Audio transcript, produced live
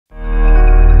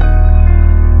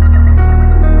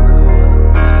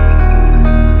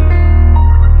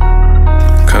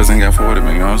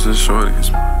the shorties.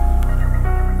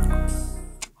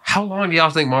 How long do y'all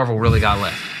think Marvel really got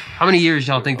left? How many years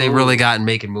y'all think they really got in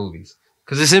making movies?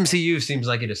 Because this MCU seems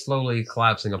like it is slowly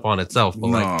collapsing upon itself.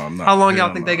 But how long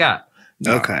y'all think they got?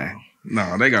 Okay.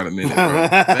 No, they got a minute, bro.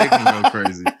 They can go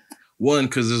crazy. One,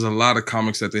 because there's a lot of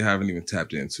comics that they haven't even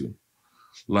tapped into.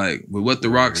 Like, with what The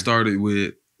Rock started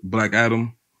with Black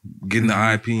Adam, getting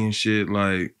the IP and shit,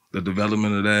 like, the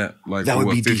development of that, like, that for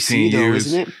would be 15 DC, years. though,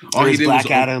 isn't it? All he did Black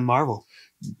was Adam, Marvel.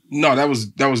 No, that was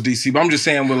DC. But I'm just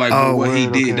saying with like what he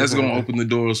did, that's gonna open the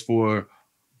doors for,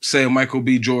 say, Michael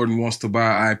B. Jordan wants to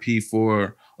buy IP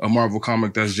for a Marvel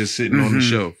comic that's just sitting on the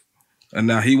shelf, and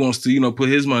now he wants to, you know, put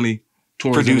his money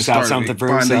towards produce out something for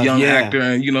find himself. a young actor,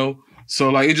 and you know,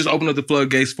 so like it just opened up the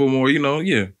floodgates for more, you know,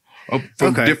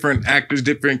 from different actors,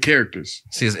 different characters.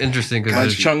 See, it's interesting because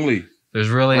like Chung-Li. There's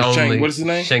really only what is his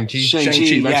name? Shang-Chi.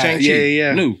 Shang-Chi, like Shang-Chi.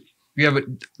 Yeah. New. Yeah, but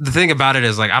the thing about it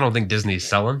is, like, I don't think Disney's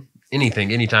selling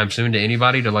anything anytime soon to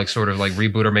anybody to like sort of like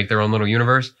reboot or make their own little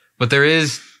universe. But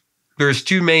there's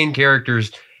two main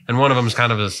characters, and one of them is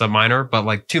kind of a sub-minor, but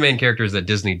like two main characters that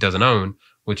Disney doesn't own,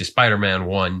 which is Spider-Man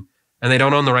 1, and they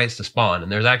don't own the rights to Spawn. And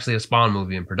there's actually a Spawn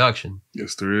movie in production.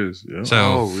 Yes, there is. Yeah.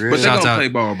 So, really? But they're gonna play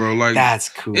ball, bro. Like, that's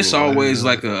cool. It's always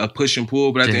like a push and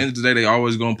pull, but at the end of the day, they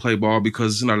always gonna play ball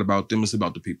because it's not about them; it's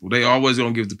about the people. They always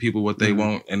gonna give the people what they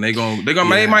want, and they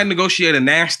might negotiate a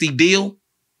nasty deal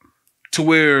to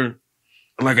where,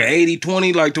 like an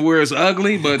 80-20, like to where it's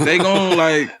ugly, but they gonna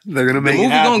like they're gonna make the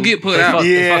movie gonna get put out.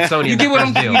 You get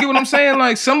what I'm saying?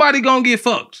 Like somebody gonna get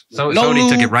fucked. So Sony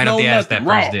took it right up the ass that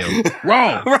first deal.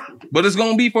 Wrong. But it's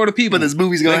gonna be for the people. But this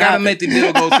movie's gonna gotta make the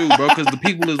deal go through, bro, because the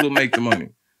people is what make the money.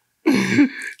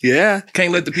 Yeah,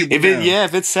 can't let the people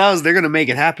if it sells, they're gonna make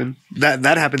it happen.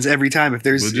 That happens every time. If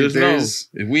there's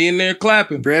if we in there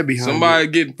clapping, somebody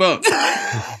getting fucked.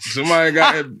 somebody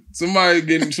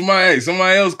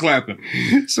else clapping.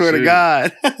 Swear to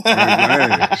God.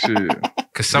 Shit.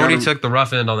 Because Sony took the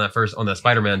rough end on that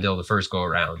Spider-Man deal the first go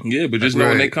around. Yeah, but just know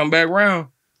when they come back around.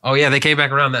 Oh yeah, they came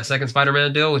back around that second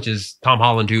Spider-Man deal, which is Tom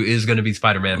Holland, who is going to be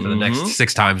Spider-Man for the next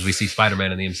 6 times we see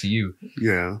Spider-Man in the MCU.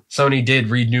 Yeah. Sony did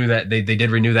renew that. They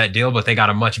did renew that deal, but they got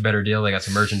a much better deal. They got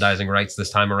some merchandising rights this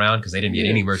time around because they didn't get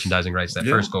any merchandising rights that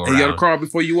first go around. You got to crawl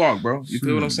before you walk, bro. You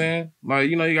feel what I'm saying? Like,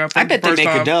 you know, you got. I bet they make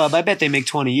a dub. I bet they make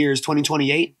 20 years,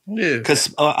 2028. Yeah.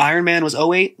 Because Iron Man was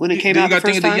 08 when it came out the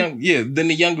first time. Then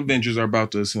the Young Avengers are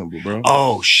about to assemble, bro.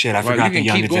 Oh shit, I forgot the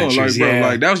Young Avengers. Bro,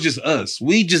 like that was just us.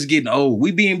 We just getting old.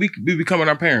 We becoming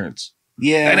our parents.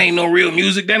 Yeah. That ain't no real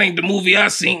music. That ain't the movie I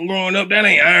seen growing up. That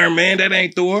ain't Iron Man. That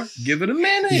ain't Thor. Give it a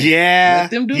minute. Yeah.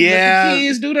 Let them do let the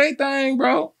kids do their thing,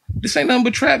 bro. This ain't nothing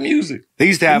but trap music. They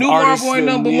used to have artists. Marvel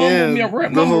ain't nothing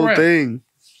but the whole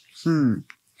thing.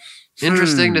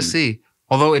 Interesting to see.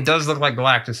 Although it does look like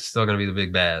Galactus is still going to be the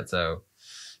big bad. So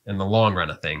in the long run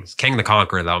of things, King the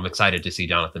Conqueror, though, I'm excited to see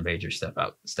Jonathan Major step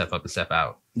up and step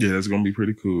out. Yeah, that's gonna be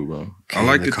pretty cool, bro. I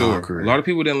like the Thor. A lot of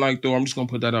people didn't like Thor. I'm just gonna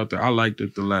put that out there. I liked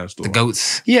it the last Thor. The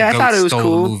goats. Yeah, I thought it was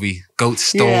cool. The movie. Goats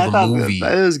stole the movie.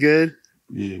 It was good.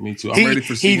 Yeah, me too. I'm ready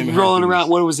for seeing him. Rolling around.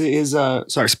 What was it? His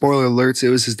sorry, spoiler alerts. It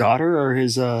was his daughter or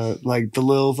his like the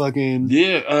little fucking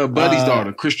Buddy's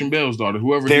daughter, Christian Bale's daughter,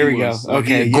 whoever. There he we was. go.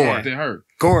 Okay,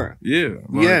 Gore.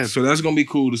 Yeah. So that's gonna be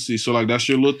cool to see. So like that's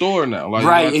your little Thor now. Like,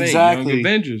 right, exactly. Young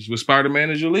Avengers with Spider-Man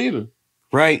as your leader.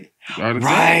 Right.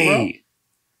 Right.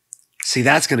 See,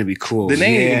 that's gonna be cool. Then they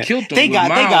ain't even killed them. They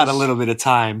got a little bit of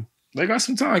time. They got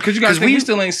some time because you guys we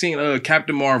still ain't seen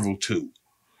Captain Marvel 2.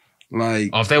 Like,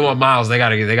 if they want Miles, they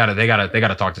gotta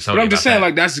talk to Sony. But I'm just saying,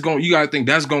 like, you gotta think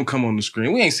that's gonna come on the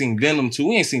screen. We ain't seen Venom 2.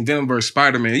 We ain't seen Venom vs.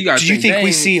 Spider-Man. Do you think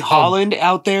we see Holland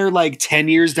out there like 10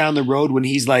 years down the road when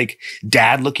he's like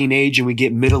dad-looking age and we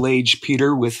get middle-aged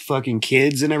Peter with fucking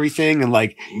kids and everything? And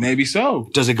like, maybe so.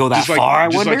 Does it go that far? I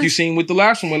wonder. Just like you seen with the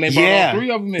last one when they brought all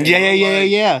 3 of them in.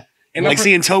 Yeah. And like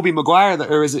seeing Tobey Maguire,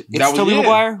 or is it? It's Tobey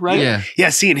Maguire, right? Yeah.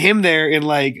 Seeing him there and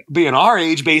like being our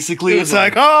age, basically, it's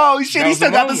like, oh shit, he still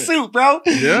got the suit, bro.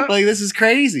 Yeah, like this is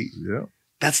crazy. Yeah,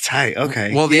 that's tight.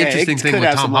 Okay. Well, the interesting thing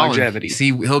with Tom Holland,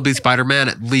 see, he'll be Spider-Man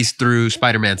at least through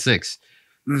Spider-Man 6,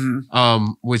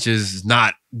 which is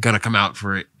not gonna come out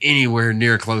for anywhere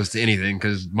near close to anything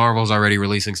because Marvel's already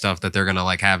releasing stuff that they're gonna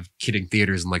like have hitting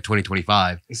theaters in like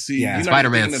 2025. See,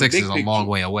 Spider-Man 6 is a long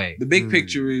way away. The big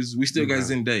picture is we still got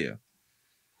Zendaya.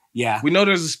 Yeah. We know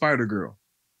there's a Spider-Girl.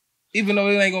 Even though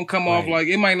it ain't gonna come off like,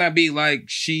 it might not be like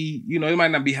she, you know, it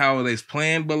might not be how it's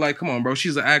planned, but like, come on, bro.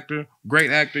 She's an actor, great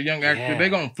actor, young actor. Yeah. They're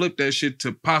gonna flip that shit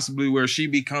to possibly where she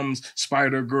becomes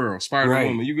Spider-Girl,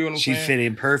 Spider-Woman. You get what I'm saying? She fit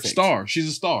in perfect. Star. She's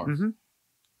a star.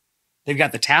 They've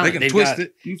got the talent. They can twist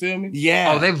it. You feel me?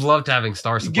 Yeah. Oh, they've loved having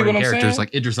star supporting characters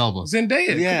like Idris Elba.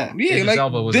 Zendaya. Yeah. Yeah. Idris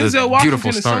Elba was Denzel a Washington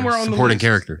beautiful is somewhere on the supporting list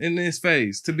character in this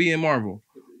phase to be in Marvel.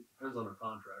 Depends on the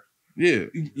contract.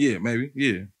 Yeah, maybe.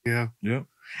 Yeah.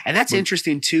 And that's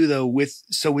interesting too, though, with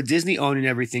Disney owning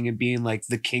everything and being like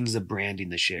the kings of branding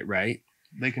the shit, right?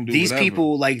 They can do these whatever.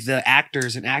 people, like the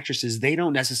actors and actresses, they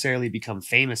don't necessarily become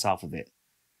famous off of it.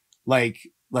 Like,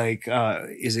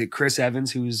 is it Chris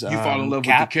Evans who's you fall in love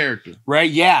Cap? with the character, right?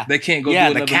 Yeah, they can't go. Yeah,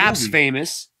 do the another Cap's movie.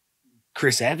 famous.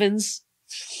 Chris Evans.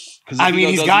 I mean,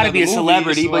 he's got to be a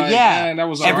celebrity, but like, yeah, man, that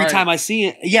was every time I see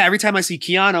it, every time I see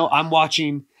Keanu, I'm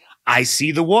watching. I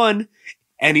see the one,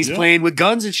 and he's playing with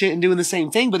guns and shit and doing the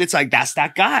same thing. But it's like that's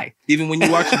that guy. Even when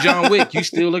you watch John Wick, you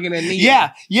still looking at Neo.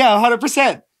 Yeah,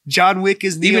 100%. John Wick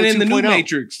is Neo. Even in 2.0. the new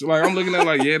Matrix, like I'm looking at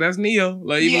like, yeah, that's Neo.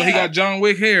 Like even though he got John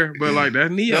Wick hair, but like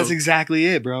that's Neo. That's exactly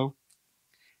it, bro.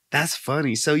 That's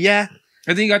funny. So yeah.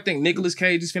 I think Nicolas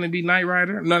Cage is gonna be Knight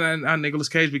Rider. No, not Nicolas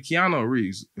Cage, but Keanu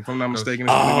Reeves. If I'm not mistaken,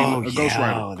 it's gonna be a Ghost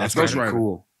Rider. That's Ghost Rider.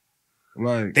 Cool.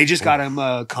 Like they just got him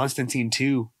Constantine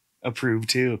 2 approved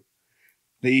too.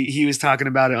 He was talking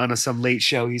about it on some late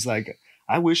show. He's like,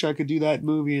 I wish I could do that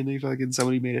movie, and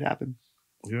somebody made it happen.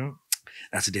 Yeah.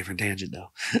 That's a different tangent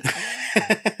though.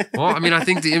 Well, I mean, I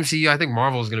think the MCU, I think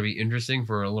Marvel is going to be interesting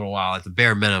for a little while at the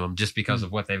bare minimum, just because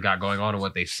of what they've got going on and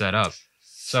what they've set up.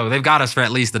 So they've got us for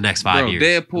at least the next 5 years.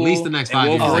 Deadpool, at least the next 5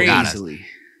 years. Wolverine. Got us.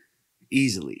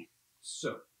 Easily.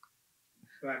 So,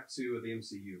 back to the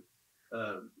MCU.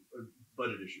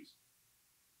 Budget issues.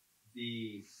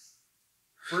 The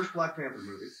first Black Panther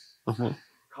movie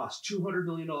cost $200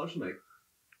 million to make.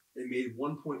 They made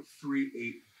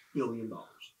 $1.38 billion.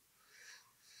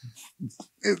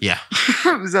 Yeah.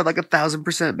 Is that like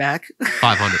 1,000% back?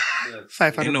 500.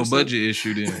 500. Ain't no budget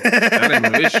issue then. That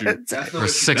ain't no issue.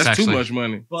 That's too much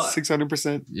money.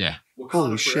 600%. Yeah. Wakanda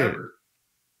Holy shit. Forever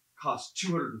cost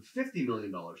 $250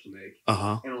 million to make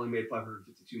and only made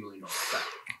 $552 million back.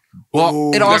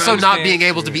 Well, it also not being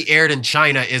able to be aired in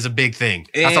China is a big thing.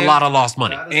 That's a lot of lost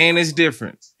money. And it's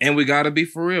different. And we got to be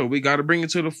for real. We got to bring it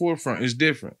to the forefront. It's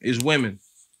different. It's women.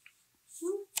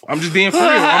 I'm just being for real.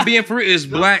 I'm being for real. It's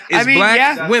black. It's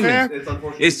black women.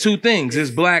 It's two things.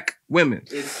 It's black women,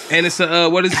 and it's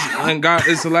a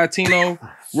it's a Latino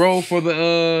role for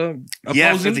the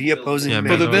opposing. For the opposing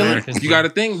for the villain. You got to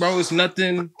think, bro. It's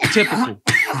nothing typical.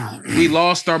 We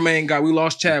lost our main guy. We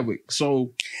lost Chadwick.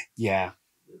 So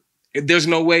there's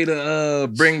no way to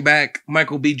bring back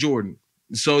Michael B. Jordan.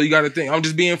 So you got to think. I'm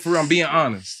just being for real. I'm being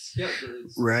honest.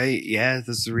 Right. Yeah.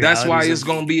 That's the reality. That's why it's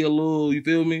gonna be a little. You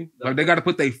feel me? Like they got to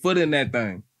put their foot in that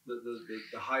thing.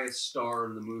 The highest star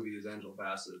in the movie is Angela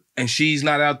Bassett, and she's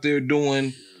not out there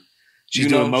doing. She's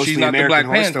doing mostly she's not American the Black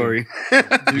Horror Story.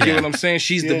 You get what I'm saying?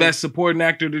 She's the best supporting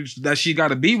actor that she got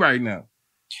to be right now.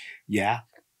 Yeah.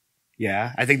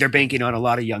 I think they're banking on a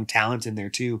lot of young talent in there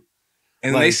too.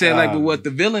 And they said like with what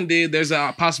the villain did, there's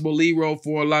a possible lead role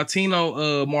for a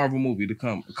Latino Marvel movie to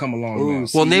come along. Ooh,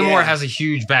 well, Namor has a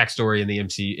huge backstory in the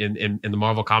in the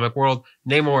Marvel comic world.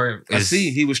 Namor is,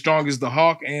 he was strong as the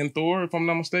Hawk and Thor, if I'm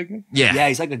not mistaken. Yeah,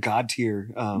 he's like a god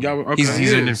tier.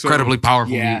 He's an incredibly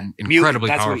powerful mutant. Incredibly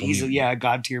powerful. He's a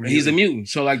god tier mutant. He's a mutant.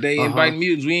 So like they invite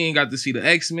mutants. We ain't got to see the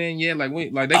X-Men yet. Like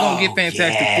they gonna get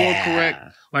Fantastic Four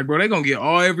correct. Like, bro, they gonna get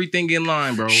everything in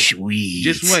line, bro. Sweet.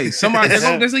 Just wait. Somebody,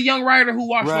 there's a young writer who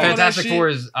watched all Fantastic that shit. Four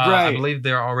is, I believe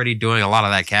they're already doing a lot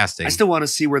of that casting. I still want to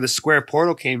see where the square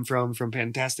portal came from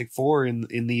Fantastic Four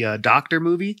in the Doctor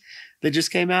movie that just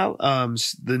came out.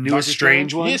 The newest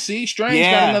Strange one. Yeah, see, Strange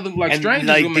got another Strange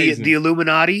like is amazing. the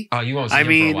Illuminati. Oh, you won't see him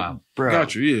for a while. Bro.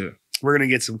 Got you, yeah. We're gonna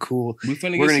get some cool. We're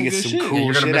gonna get some cool.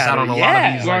 You're gonna miss out on a lot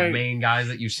of these like main guys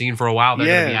that you've seen for a while. They're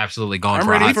gonna be absolutely gone. I'm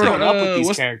ready for up with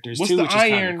these characters too, which is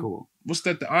kind of cool. What's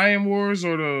that? The Iron Wars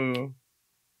or the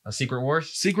Secret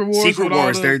Wars? Secret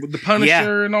Wars. With the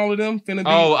Punisher and all of them.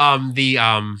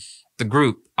 The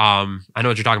group. I know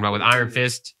what you're talking about with Iron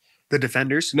Fist. The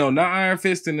Defenders. No, not Iron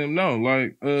Fist and them. No,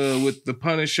 like with the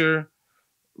Punisher,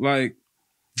 like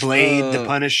Blade, the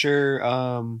Punisher.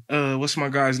 What's my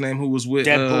guy's name who was with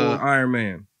Iron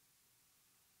Man?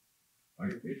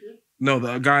 No,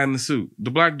 the guy in the suit,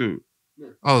 the black dude.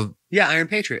 Oh, yeah, Iron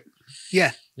Patriot.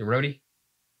 Yeah, Rhodey.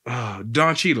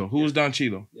 Don Cheadle. Who was Don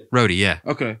Cheadle? Rhodey, yeah.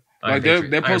 Okay. Like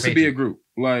they're supposed to be a group.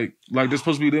 Like they're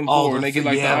supposed to be them four, and they get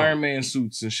like the Iron Man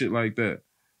suits and shit like that.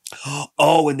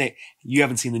 Oh, and you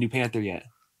haven't seen the new Panther yet?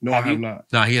 No, I have not.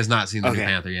 No, he has not seen the new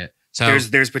Panther yet. So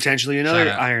there's potentially another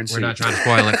Iron suit. We're not trying to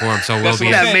spoil it for him, so we'll be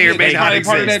that may or may not exist.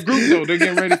 Part of that group though. They're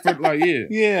getting ready for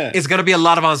yeah. It's gonna be a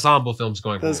lot of ensemble films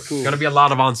going forward. That's cool. It's gonna be a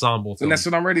lot of ensemble films, and that's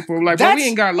what I'm ready for. Like, bro, we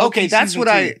ain't got Loki. Okay, that's what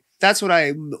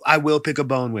I will pick a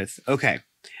bone with. Okay.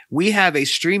 We have a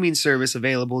streaming service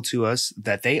available to us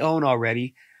that they own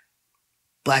already.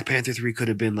 Black Panther 3 could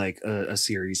have been like a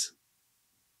series.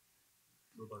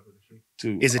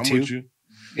 Is it 2?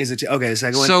 Is it 2? Okay, the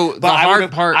second one. So but the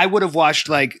hard part, I would have watched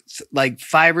like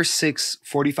 5 or 6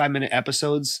 45-minute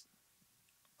episodes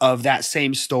of that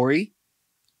same story,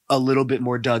 a little bit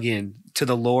more dug in to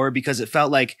the lore, because it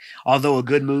felt like, although a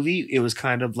good movie, it was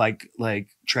kind of like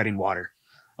treading water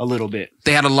a little bit.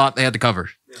 They had a lot they had to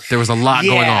cover. There was a lot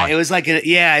going on. It was like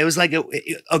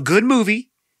a good movie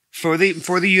for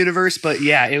the universe, but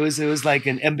yeah, it was like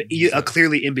a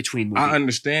clearly in between movie. I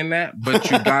understand that, but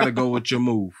you gotta go with your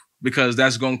move, because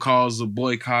that's gonna cause a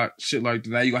boycott, shit like that.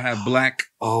 Now you're gonna have black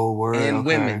and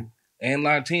women and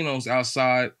Latinos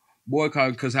outside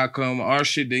boycott, because how come our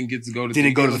shit didn't get to go to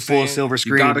the full silver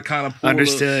screen? You gotta kind of pull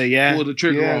the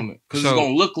trigger on it, because it's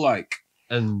gonna look like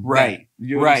you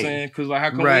know what I'm saying? Because like, how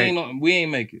come we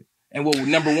ain't make it? And what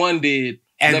number 1 did.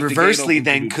 And reversely,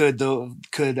 then could the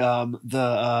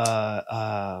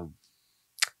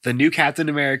new Captain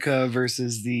America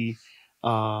versus the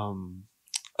not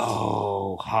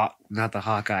the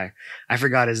Hawkeye. I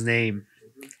forgot his name.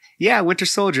 Yeah, Winter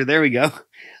Soldier. There we go.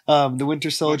 The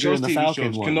Winter Soldier and the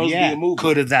Falcon one.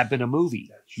 Could have that been a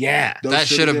movie? Yeah, that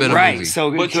should have been a movie.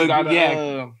 So, but you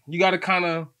gotta kind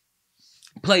of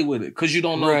play with it, because you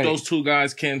don't know if those two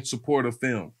guys can support a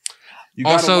film. You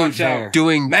also watch out.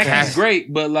 Doing Mac is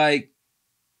great, but like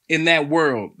in that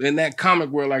world, in that comic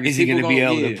world, like is he going to be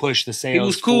able to push the sales? He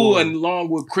was cool, and along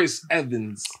with Chris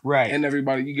Evans, and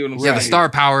everybody. You get what I'm saying? Yeah, the star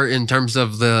power in terms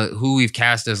of who we've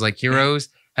cast as like heroes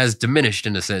has diminished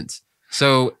in a sense.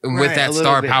 So with that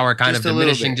star power kind of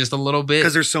diminishing just a little bit,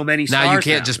 because there's so many stars now, you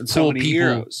can't just pull people.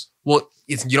 Heroes. Well,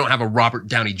 you don't have a Robert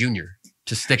Downey Jr.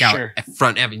 to stick out at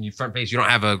front face. You don't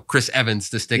have a Chris Evans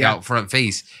to stick out front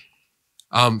face.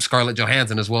 Scarlett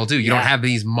Johansson as well too. You don't have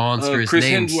these monstrous Chris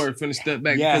names. Hemsworth finna step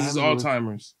back because it's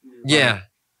Alzheimer's. Yeah.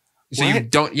 So what? You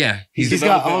don't. Yeah, he's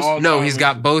got he's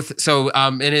got both. So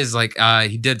in his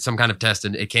he did some kind of test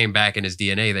and it came back in his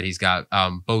DNA that he's got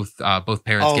both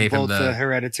parents gave him the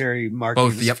hereditary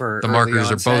markers. The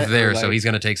markers are both there. So he's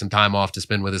going to take some time off to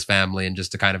spend with his family and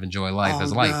just to kind of enjoy life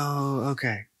as life. Oh,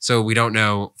 okay. So we don't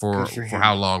know for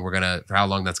how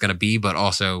long that's gonna be, but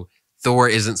also Thor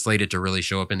isn't slated to really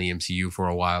show up in the MCU for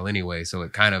a while anyway, so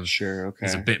it kind of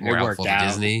is a bit more helpful to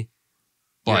Disney.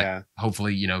 But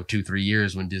hopefully, 2-3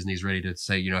 years when Disney's ready to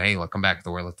say, hey, look, come back,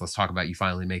 Thor. Let's talk about you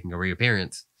finally making a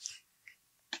reappearance.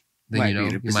 Then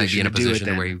he might be in a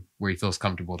position where he feels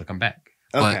comfortable to come back.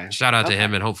 Okay. But shout out to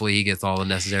him, and hopefully he gets all the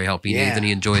necessary help he needs, and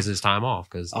he enjoys his time off,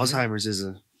 because Alzheimer's is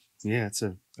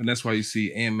and that's why you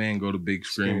see Ant-Man go to big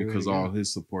screen, because all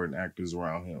his supporting actors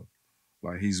around him.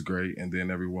 Like, he's great, and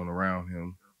then everyone around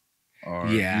him are,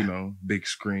 big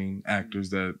screen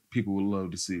actors that people would love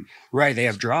to see. Right, they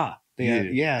have draw.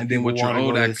 And then with your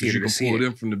old actors, you can pull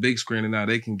them from the big screen, and now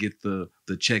they can get the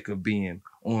check of being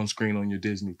on screen on your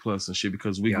Disney Plus and shit,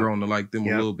 because we grown to like them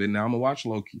a little bit. Now I'm going to watch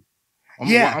Loki.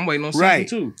 I'm waiting on season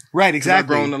 2. Right, exactly. I've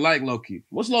grown to like Loki.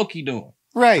 What's Loki doing?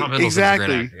 Right,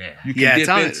 exactly. You can dip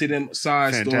into them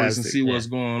side stories and see what's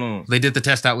going on. They did the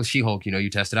test out with She-Hulk. You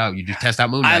test it out. You just test out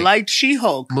Moon Knight. I liked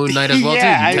She-Hulk. Moon Knight as well, too.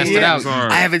 You test it out.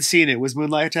 I haven't seen it. Was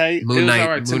Moonlight tight? Moon Knight. All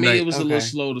right. To me, it was a little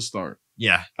slow to start.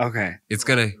 Yeah. Okay. It's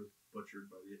going to...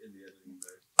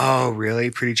 Oh,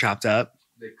 really? Pretty chopped up?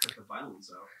 They cut the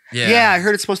violence out. Yeah, I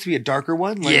heard it's supposed to be a darker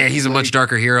one. He's a much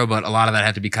darker hero, but a lot of that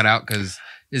had to be cut out because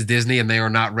it's Disney and they are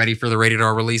not ready for the rated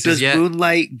R releases yet. Does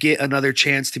Moonlight get another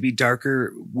chance to be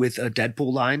darker with a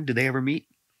Deadpool line? Do they ever meet?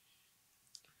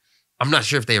 I'm not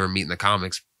sure if they ever meet in the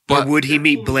comics. But would he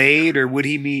meet Blade, or would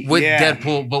he meet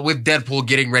Deadpool? But with Deadpool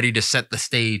getting ready to set the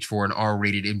stage for an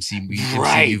R-rated MCU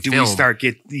film, do we start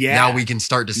now we can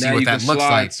start to see what that looks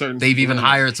like. They've even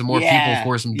hired some more people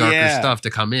for some darker stuff to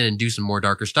come in and do some more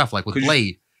darker stuff, like with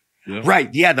Blade. Yeah. Right,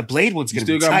 yeah, the Blade one's gonna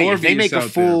be tight. If they make a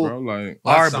full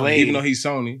R-Blade, even though he's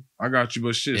Sony, I got you,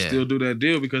 but still do that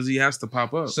deal because he has to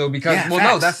pop up. So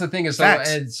no, that's the thing is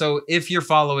so if you're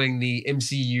following the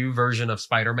MCU version of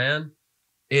Spider-Man.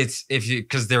 It's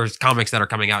because there's comics that are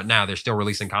coming out now. They're still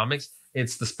releasing comics.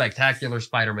 It's the Spectacular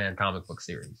Spider-Man comic book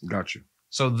series. Got you.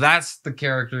 So that's the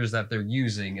characters that they're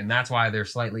using, and that's why they're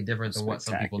slightly different than what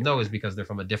some people know, is because they're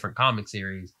from a different comic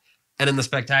series. And in the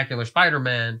Spectacular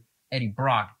Spider-Man, Eddie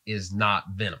Brock is not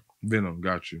Venom.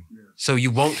 Got you. So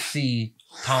you won't see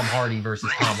Tom Hardy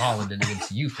versus Tom Holland in the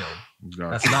MCU film.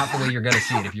 That's not the way you're going to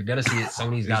see it. If you're going to see it,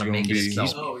 Sony's got to make it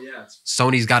itself.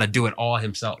 Sony's got to do it all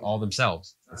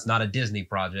themselves. It's not a Disney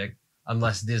project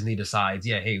unless Disney decides,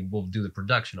 hey, we'll do the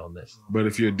production on this. But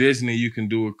if you're Disney, you can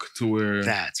do it to where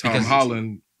Tom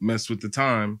Holland messed with the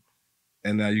time,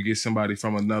 and now you get somebody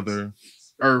from another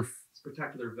Earth.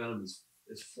 Spectacular Venom is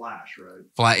Flash,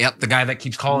 right? Yep, the guy that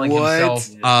keeps calling What?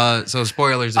 himself. So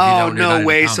spoilers if you Oh don't know. no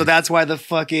way! So that's why the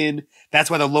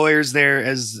lawyer's there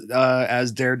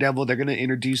as Daredevil. They're gonna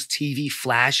introduce TV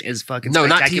Flash as fucking not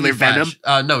Spectacular TV Venom.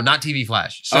 Flash. No, not TV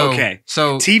Flash. So, Okay.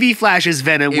 So TV Flash's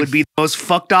Venom would be the most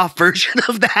fucked off version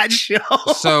of that show.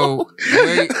 So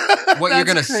what you're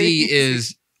gonna That's see crazy.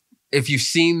 is if you've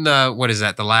seen the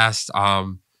last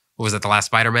what was that, the last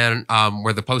Spider-Man,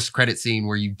 where the post-credit scene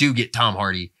where you do get Tom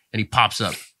Hardy and he pops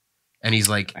up and he's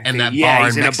like, bar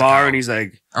he's in Mexico, a bar and he's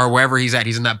like, or wherever he's at,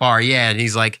 he's in that bar, and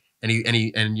he's like, and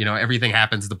you know, everything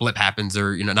happens, the blip happens,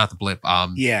 or you know, not the blip,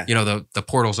 you know, the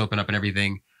portals open up and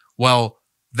everything. Well,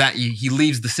 that he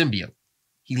leaves the symbiote.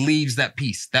 He leaves that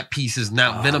piece. That piece is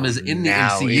now Venom is in the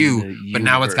MCU, but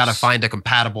now it's got to find a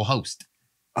compatible host.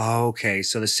 Okay,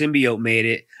 so the symbiote made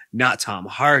it, not Tom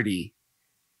Hardy,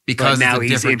 because now it's a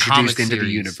he's different introduced comic into the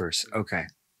series. universe. Okay,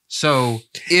 so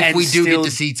if And we do still- get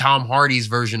to see Tom Hardy's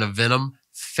version of Venom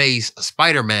face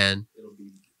Spider-Man,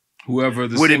 Whoever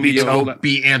the Would it be symbiote- it'll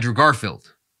be Andrew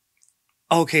Garfield,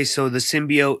 okay, so the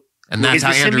symbiote and that's is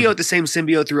how the Andrew. symbiote the same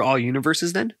symbiote through all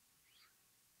universes. Then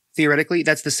theoretically,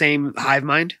 that's the same hive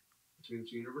mind. Between the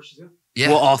two universes, yeah. Yeah,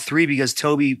 Well, all three because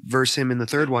Toby versed him in the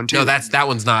third one too. no, that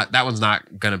one's not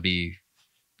gonna be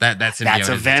that symbiote. That's a is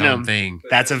its Venom. own thing.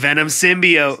 That's a Venom It's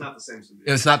symbiote. not the same symbiote.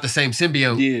 It's not the same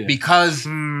symbiote Yeah. because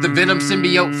the Venom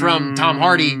symbiote from Tom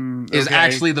Hardy is Okay.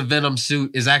 actually the Venom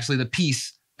suit, is actually the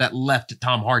piece that left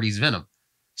Tom Hardy's Venom.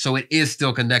 So it is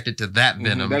still connected to that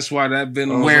Venom. That's why that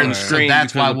Venom where was on the so screen.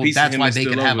 that's because why a piece of that's him why is they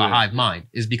still could have over a there. hive mind,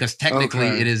 is because technically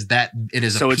Okay. it is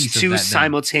a So piece it's of two that Venom.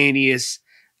 simultaneous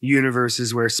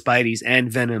universes where Spidey's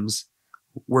and Venom's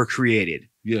were created.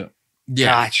 Yeah.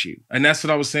 Yeah, Got you. And that's what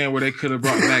I was saying, where they could have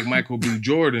brought back Michael B.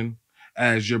 Jordan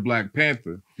as your Black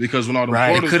Panther. Because when all the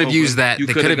Right. portals They could have opened, used that. You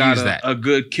They could could have have got used that. a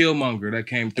good Killmonger that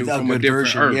came through A from a good different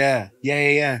version. Earth.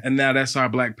 Yeah. And now that's our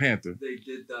Black Panther. They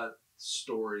did that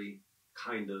story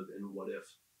kind of in What If.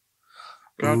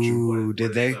 Got you. Ooh, What did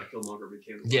if, they? Killmonger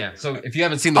became Yeah. So if you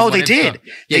haven't seen the Oh, What they If did. stuff-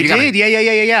 They you gotta- did.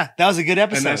 Yeah. That was a good And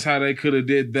episode. that's how they could have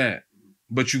did that.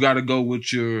 But you got to go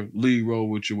with your lead role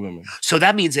with your women. So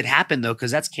that means it happened though,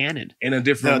 because that's canon. In a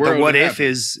different The world. what it if happened.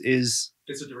 is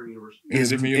It's a different universe. In a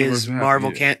different universe, it happened, Marvel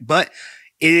yeah. can't, but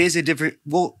it is a different.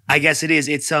 Well, I guess it is.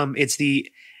 It's the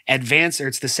advanced, or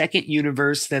it's the second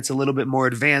universe that's a little bit more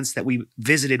advanced that we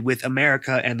visited with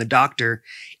America and the Doctor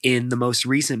in the most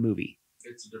recent movie.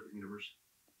 It's a different universe.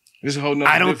 It's a whole nother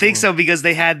I don't think different so because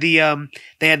they had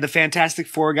the Fantastic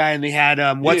Four guy and they had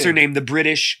what's Yeah. her name, the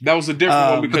British. one. That was a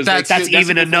different one because That's even a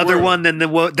different another world. one than that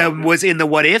was in the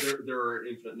What If. There are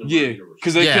infinite number of Yeah, universes.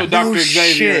 because they Yeah. killed Dr. Oh,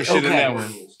 Xavier shit, and shit in okay. that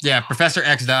one. Yeah, Professor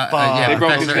X died. Fuck. They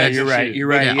broke his Professor neck X. and shit. You're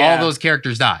right. Yeah, all those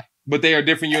characters die. But they are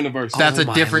different universes. That's Oh a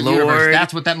my different Lord. universe.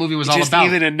 That's what that movie was all Just about.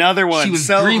 even another one. She was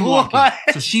so dreamwalking. what?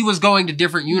 So she was going to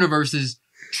different universes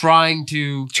trying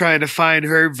to. Trying to find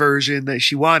her version that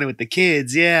she wanted with the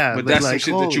kids. Yeah, But that's like,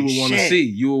 some shit that you would want to holy see.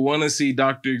 You would want to see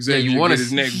Dr. Xavier you wanna get his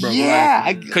see- neck broke.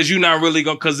 Yeah, Because you're not really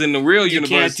going to, because in the real You universe,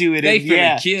 can't do it they in- finna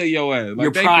yeah. kill your ass. Like,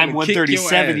 your they prime finna kick your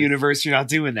 137 ass. universe. You're not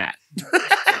doing that.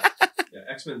 Yeah,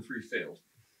 X-Men 3 failed.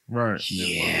 Right.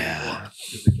 Yeah.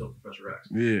 Because they killed Professor X.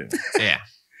 Yeah. Yeah,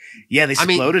 Yeah, they I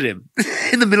mean- exploded him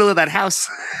in the middle of that house.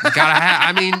 gotta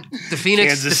have. I mean, the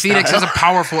Phoenix. Kansas The Phoenix is style. a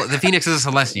powerful. The Phoenix is a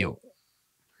celestial.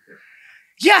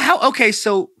 Yeah. How? Okay.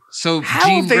 So So how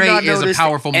Jean have they Grey not is a noticed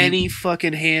powerful. any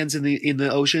fucking hands in the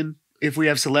ocean? If we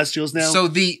have Celestials now, So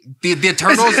the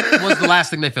Eternals was the last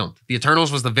thing they filmed. The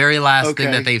Eternals was the very last thing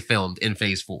Okay. that they filmed in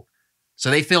Phase 4. So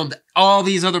they filmed all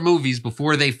these other movies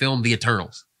before they filmed the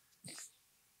Eternals.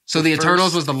 So the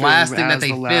Eternals was the film last thing that as they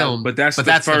the last- filmed, But that's but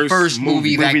the that's the first first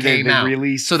movie that movie came out.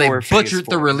 released So they for Phase butchered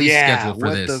the 4. release Yeah, schedule for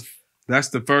what this. the That's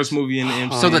the first movie in the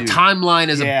MCU. So the timeline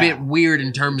is Yeah. a bit weird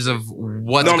in terms of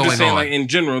what's No, I'm going just saying, on. like, in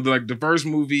general, like, the first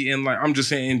movie in, like, I'm just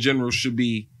saying in general should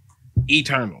be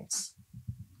Eternals.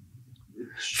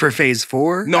 for Phase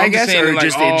 4? No, I I'm guess, just saying, or like,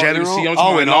 just all, in general. See, I'm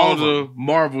Oh, in in all all of them. the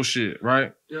Marvel shit,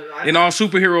 right? Yeah, In all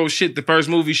superhero shit, the first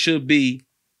movie should be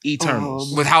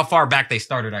Eternals. With how far back they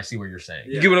started, I see what you're saying.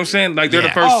 You get what I'm saying? Like, they're the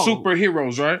Yeah. first Oh.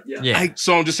 superheroes, right? Yeah. Yeah.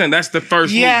 So I'm just saying that's the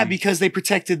first Yeah, movie. because they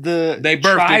protected the They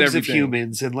birthed tribes of everything.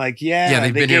 humans and like Yeah,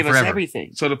 they've they been here gave us forever.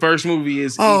 everything. So the first movie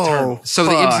is Oh, Eternal. So the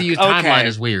fuck. MCU timeline Okay.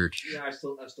 is weird. Yeah, I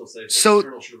still say So-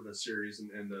 Eternal should have been a series,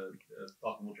 and the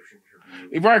Falcon Winter Soldier should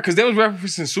have been. Right, because they was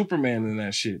referencing Superman in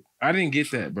that shit. I didn't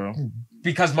get that, bro.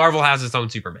 Because Marvel has its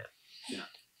own Superman.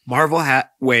 Marvel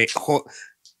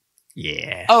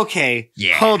Yeah. Okay,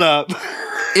 Yeah. hold up.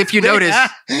 If you notice, yeah,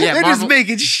 they're Marvel, just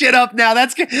making shit up now.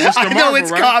 That's good. I know Marvel,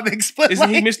 it's right? comics, but Isn't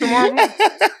he like- Mr. Marvel?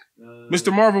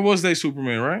 Mr. Marvel was their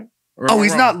Superman, right? Or Oh, am I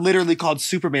he's wrong? not literally called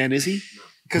Superman, is he?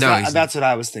 Because No, he's that's what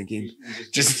I was thinking.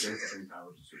 Just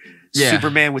Yeah.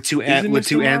 Superman with two Is it with Mr.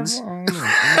 two Marvel? N's. I don't know.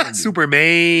 It might be.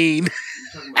 Superman. You're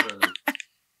talking about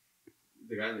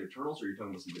the guy in the Eternals, or are you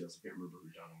talking about somebody else? I can't remember who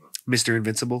you're talking about. Mr.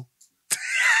 Invincible.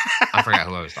 I forgot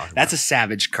who I was talking That's about. a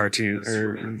Savage cartoon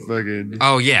or fucking.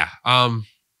 Oh yeah.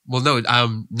 Well,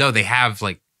 no. They have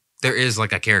like there is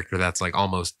like a character that's like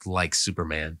almost like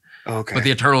Superman, Okay. but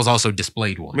the Eternals also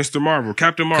displayed one. Mr. Marvel,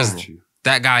 Captain Marvel.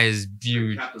 That guy is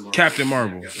viewed. Captain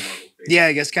Marvel. Yeah,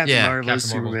 I guess Captain Yeah, Marvel is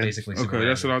Captain Marvel's Superman. basically Okay, Superman.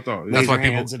 that's what I thought. That's Laser why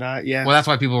people- hands and yeah. Well, that's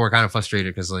why people were kind of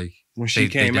frustrated because like When she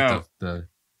came did out, the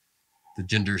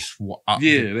gender swap.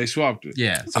 yeah, they swapped it.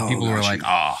 Yeah. So Oh, people were gotcha. like,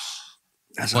 oh,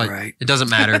 That's but all right. it doesn't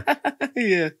matter.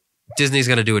 Yeah. Disney's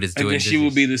gonna do what it's And doing. then she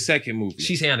will be the second movie.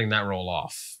 She's handing that role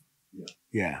off.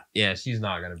 Yeah. Yeah, she's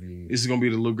not gonna be. This is gonna be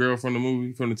the little girl from the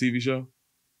movie, from the TV show.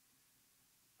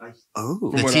 Oh.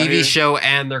 The From what I TV hear. show,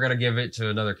 and they're gonna give it to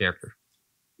another character.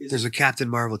 There's a Captain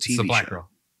Marvel TV It's the black show. girl,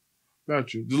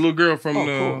 Got you. The little girl from Oh,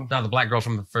 the. cool. not the black girl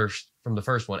from the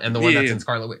first one, and the one Yeah, that's yeah. in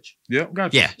Scarlet Witch. Yep,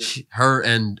 got you. Yeah, her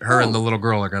and the little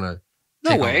girl are gonna.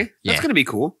 No take way. over. That's Yeah. gonna be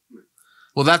cool.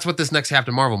 Well, that's what this next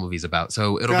Captain Marvel movie is about.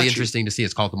 So it'll Got be you. interesting to see.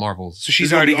 It's called The Marvels. So she's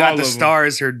It's gonna already be got all the of 'em.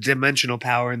 stars, her dimensional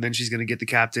power, and then she's gonna get the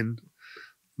Captain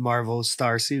Marvel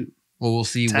star suit. Well, we'll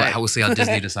see Tight. we'll see how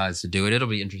Disney decides to do it. It'll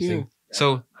be interesting.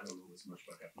 So, I don't know as much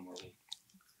about Captain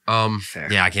Marvel.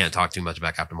 Fair. yeah, I can't talk too much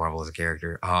about Captain Marvel as a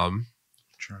character. Trying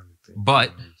to think.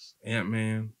 But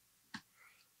Ant-Man.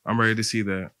 I'm ready to see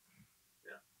that.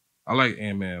 I like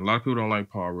Ant-Man. A lot of people don't like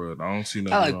Paul Rudd. I don't see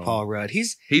nothing I like wrong. Paul Rudd. He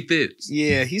fits.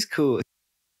 He's cool.